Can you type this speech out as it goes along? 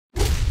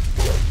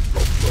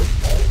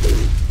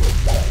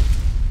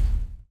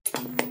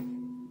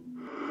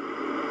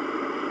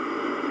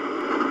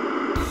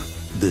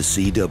The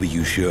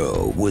CW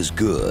show was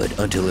good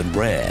until it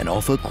ran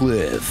off a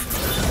cliff.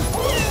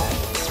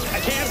 I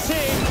can't see!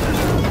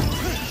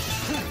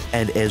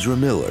 And Ezra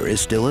Miller is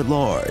still at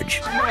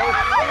large.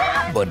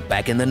 But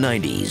back in the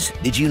 90s,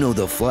 did you know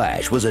The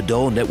Flash was a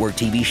dull network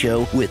TV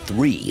show with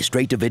 3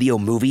 straight-to-video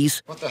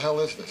movies? What the hell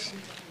is this?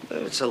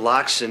 It's a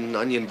lox and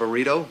onion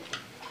burrito.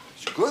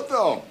 It's good,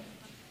 though.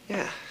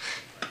 Yeah.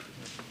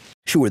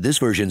 Sure, this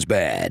version's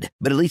bad,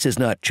 but at least it's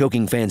not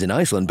choking fans in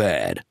Iceland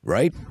bad,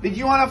 right? Did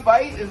you want to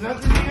fight? Is that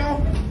the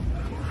deal?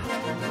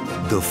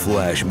 The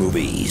Flash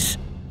movies.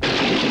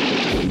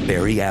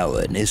 Barry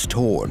Allen is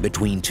torn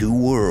between 2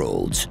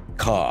 worlds,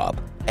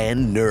 cop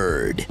and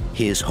nerd.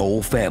 His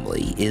whole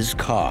family is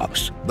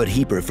cops, but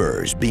he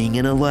prefers being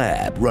in a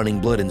lab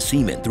running blood and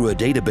semen through a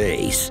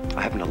database.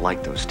 I happen to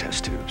like those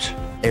test tubes.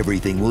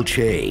 Everything will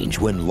change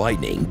when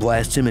lightning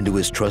blasts him into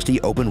his trusty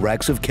open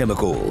racks of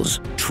chemicals,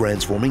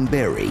 transforming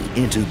Barry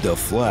into the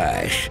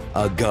Flash,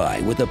 a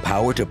guy with the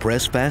power to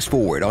press fast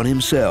forward on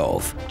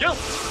himself. Guilty!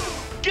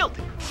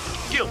 Guilty!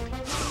 Guilty!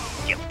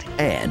 Guilty!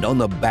 And on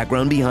the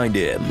background behind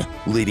him,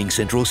 leaving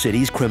Central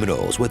City's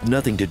criminals with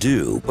nothing to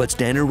do but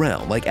stand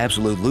around like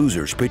absolute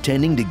losers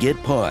pretending to get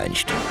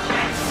punched.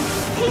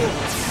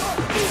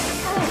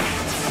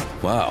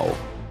 Wow,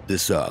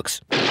 this sucks.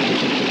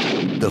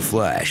 The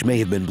Flash may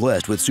have been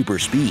blessed with super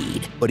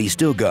speed, but he's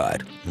still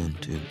got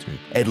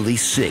at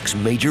least 6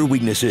 major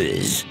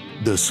weaknesses.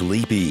 The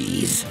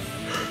sleepies.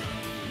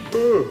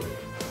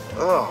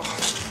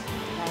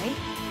 Barry?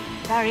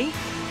 Barry?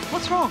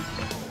 What's wrong?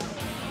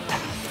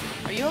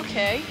 Are you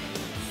okay?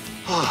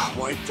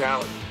 Wiped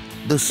out.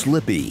 The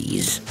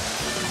slippies.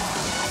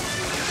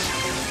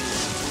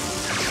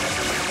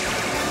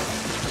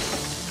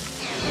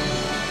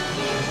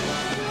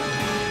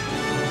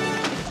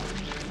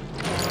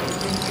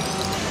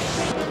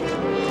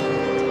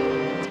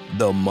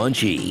 The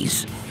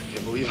munchies. I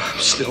can't believe I'm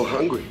still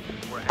hungry.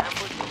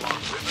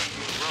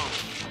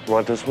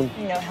 Want this one?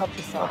 You know, help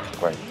yourself.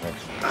 Great,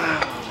 thanks.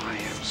 Oh, I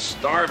am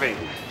starving.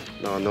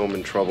 No, I know I'm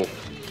in trouble.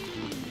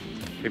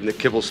 Even the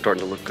kibble's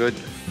starting to look good.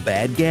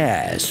 Bad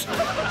gas.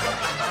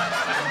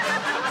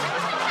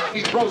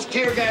 He throws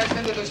tear gas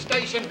into the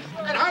station,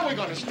 and how are we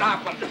going to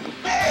stop him?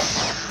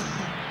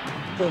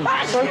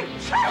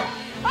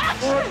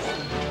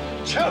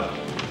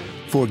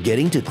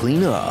 Forgetting to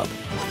clean up.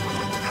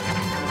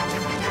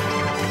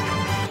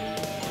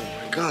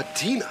 God,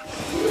 Tina.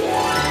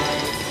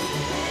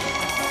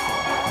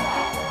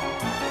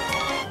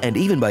 And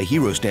even by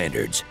hero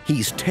standards,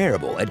 he's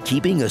terrible at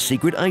keeping a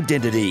secret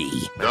identity.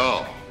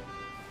 No,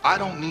 I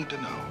don't need to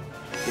know.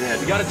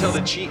 Yeah, you gotta tell the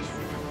chief.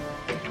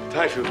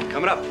 Taishu,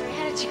 coming up.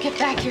 How did you get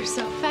back here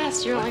so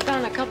fast? You're only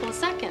gone a couple of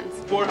seconds.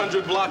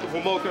 400 block of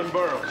Homoka and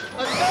Burroughs.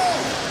 Let's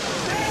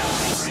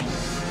go!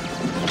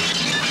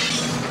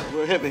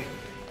 What hit me?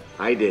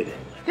 I did.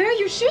 Barry,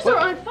 your shoes are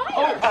on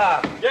fire.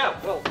 Yeah,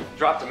 well,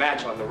 dropped a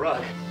match on the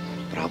rug.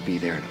 But I'll be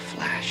there in a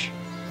flash.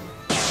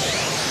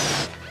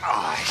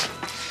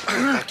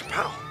 Dr.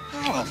 Powell.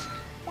 Well,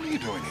 what are you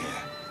doing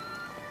here?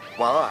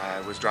 Well,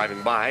 I was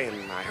driving by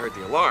and I heard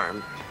the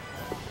alarm.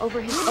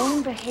 Over his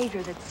own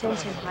behavior that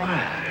sends him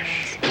high.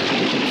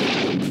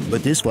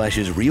 But this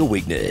Flash's real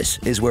weakness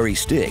is where he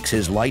sticks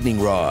his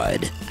lightning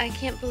rod. I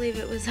can't believe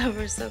it was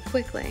over so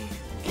quickly.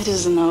 It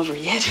isn't over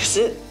yet, is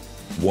it?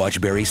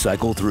 Watch Barry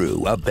cycle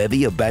through a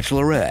bevy of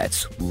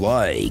bachelorettes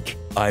like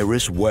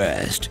Iris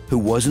West, who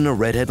wasn't a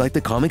redhead like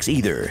the comics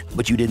either,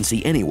 but you didn't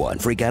see anyone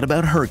freak out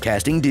about her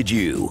casting, did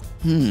you?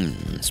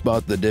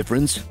 Spot the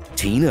difference?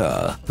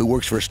 Tina, who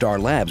works for Star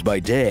Labs by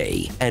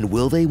day and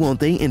Will They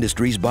Won't They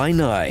Industries by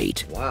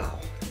night. Wow.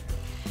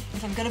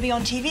 If I'm gonna be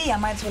on TV, I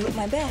might as well look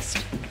my best.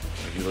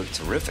 You look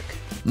terrific.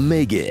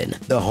 Megan,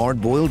 the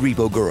hard-boiled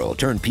repo girl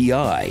turned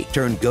PI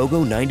turned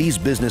go-go 90s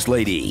business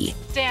lady.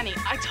 Danny,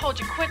 I told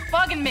you, quit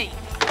bugging me.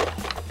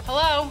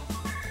 Hello?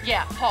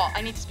 Yeah, Paul,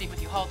 I need to speak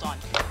with you. Hold on.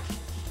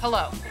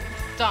 Hello.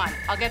 Don,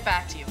 I'll get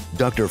back to you.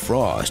 Dr.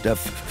 Frost, a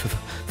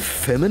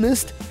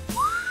feminist?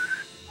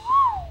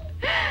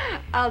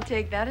 I'll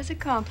take that as a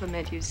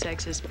compliment, you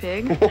sexist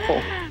pig.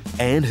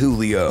 And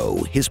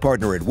Julio, his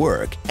partner at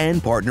work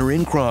and partner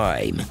in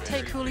crime.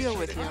 Take Julio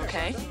with you,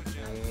 okay?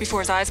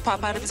 Before his eyes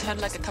pop out of his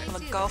head like a couple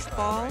of golf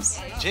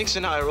balls. Jinx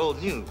and I are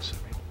old news.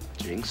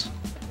 Jinx?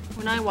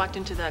 When I walked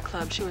into that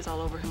club, she was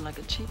all over him like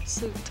a cheap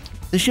suit.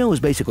 The show is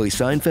basically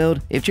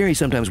Seinfeld if Jerry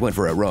sometimes went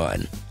for a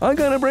run. I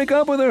gotta break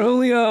up with her,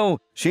 Julio.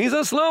 She's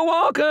a slow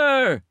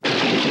walker.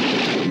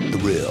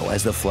 Thrill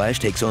as the Flash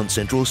takes on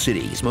Central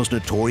City's most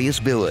notorious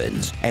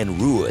villains and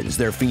ruins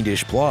their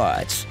fiendish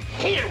plots.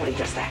 Hate it when he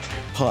does that.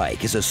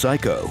 Pike is a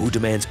psycho who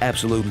demands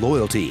absolute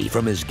loyalty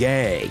from his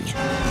gang.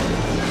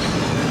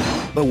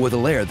 But with a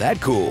lair that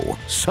cool,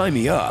 sign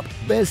me up.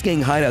 Best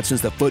gang hideout since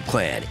the Foot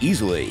Clan,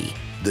 easily.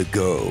 The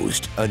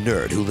Ghost, a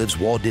nerd who lives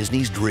Walt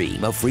Disney's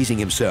dream of freezing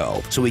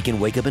himself so he can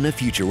wake up in a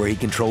future where he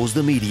controls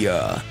the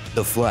media.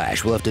 The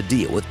Flash will have to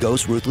deal with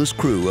Ghost's ruthless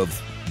crew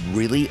of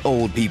really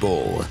old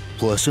people,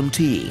 plus some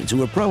teens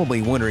who are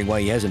probably wondering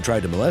why he hasn't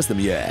tried to molest them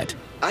yet.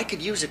 I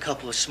could use a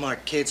couple of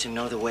smart kids who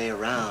know the way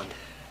around.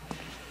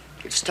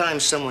 It's time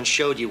someone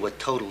showed you what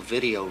total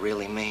video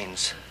really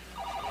means.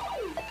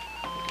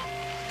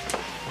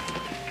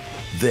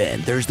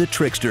 Then there's the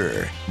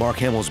Trickster, Mark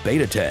Hamill's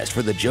beta test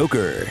for the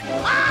Joker.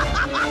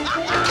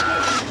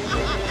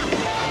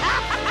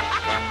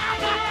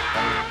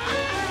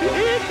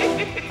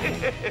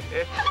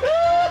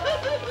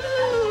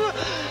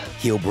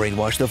 He'll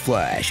brainwash the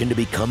Flash into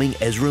becoming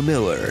Ezra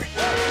Miller.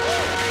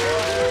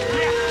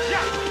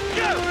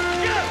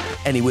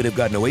 And he would have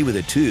gotten away with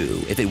it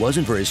too if it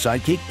wasn't for his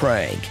sidekick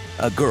Prank,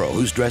 a girl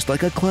who's dressed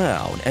like a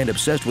clown and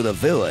obsessed with a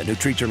villain who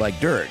treats her like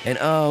dirt. And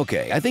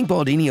okay, I think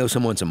Baldini owes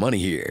someone some money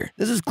here.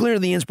 This is clearly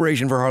the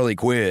inspiration for Harley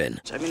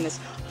Quinn. I mean, this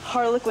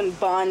Harlequin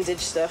bondage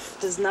stuff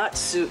does not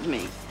suit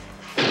me.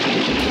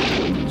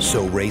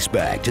 So race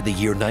back to the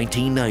year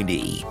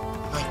 1990.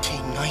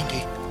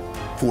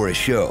 1990? For a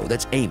show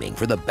that's aiming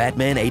for the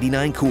Batman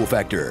 '89 cool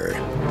factor.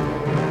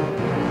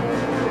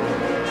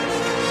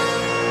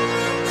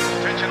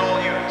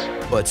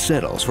 But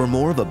settles for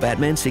more of a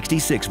Batman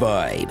 '66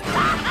 vibe.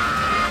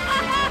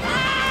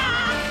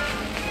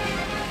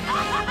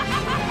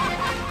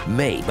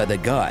 Made by the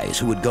guys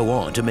who would go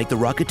on to make The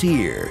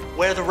Rocketeer.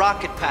 Where are the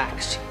rocket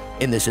packs?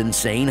 In this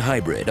insane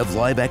hybrid of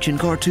live-action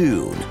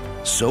cartoon,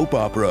 soap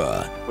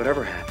opera,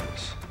 Whatever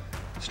happens,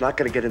 it's not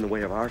gonna get in the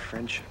way of our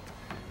friendship.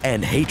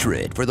 and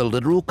hatred for the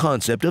literal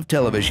concept of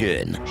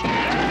television.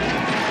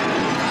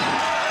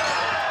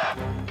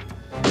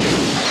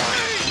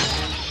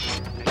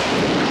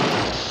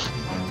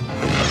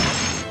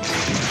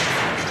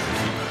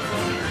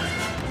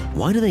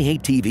 Why do they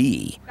hate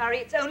TV? Sorry,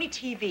 it's only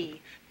TV.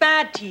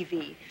 Bad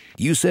TV.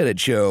 You said it,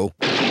 show.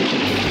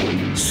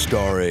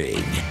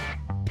 Starring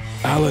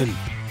Alan,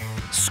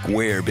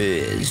 Square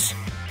Biz,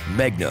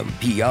 Magnum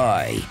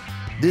PI.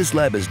 This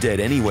lab is dead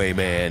anyway,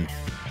 man.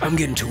 I'm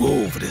getting too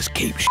old for this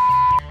cape sh**.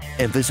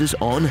 Emphasis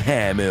on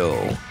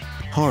Hamill.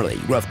 Harley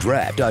Rough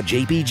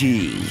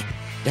Draft.jpg.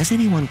 Does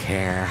anyone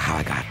care how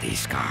I got these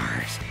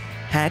scars?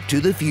 Hack to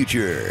the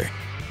Future.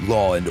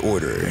 Law and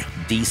Order.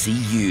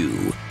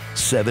 DCU.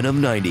 7 of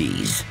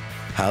 90's.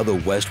 How the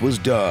West Was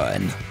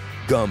Done.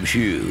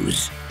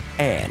 Gumshoes.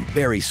 And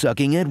berry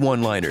sucking at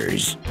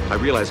one-liners. I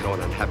realize how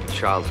an unhappy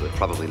childhood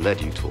probably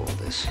led you to all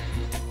this.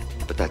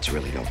 But that's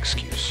really no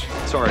excuse.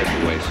 Sorry,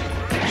 boys.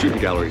 Shooting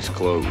gallery's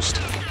closed.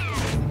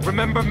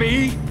 Remember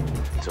me?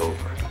 It's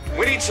over.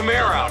 We need some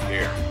air out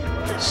here.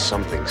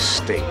 Something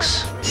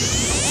stinks.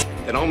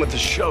 Then on with the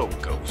show,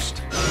 Ghost.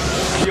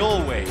 He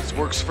always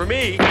works for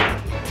me.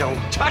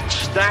 Don't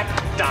touch that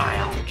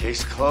dial.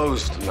 Case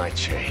closed,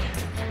 Nightshade.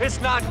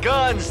 It's not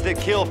guns that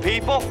kill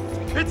people.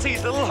 It's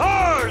these little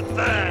hard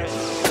things.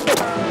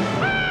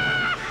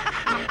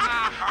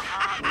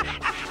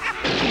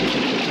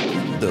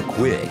 The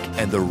Quick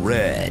and the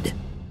Red.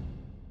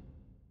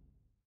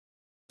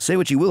 Say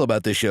what you will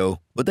about this show,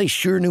 but they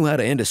sure knew how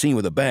to end a scene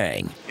with a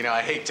bang. You know,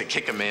 I hate to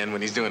kick a man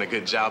when he's doing a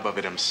good job of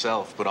it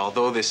himself, but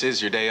although this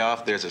is your day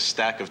off, there's a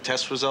stack of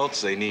test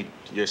results. They need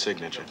your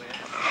signature.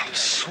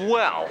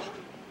 Swell.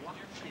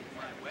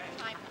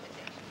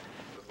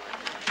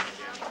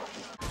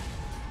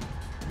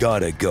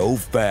 Gotta go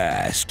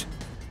fast.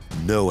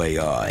 No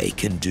AI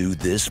can do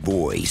this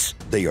voice.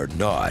 They are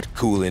not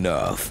cool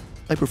enough.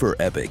 I prefer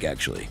Epic,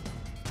 actually.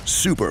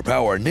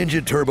 Superpower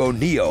Ninja Turbo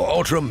Neo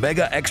Ultra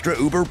Mega Extra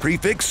Uber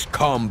Prefix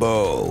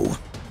Combo.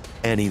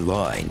 Any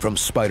line from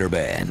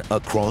Spider-Man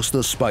Across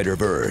the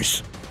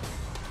Spider-Verse.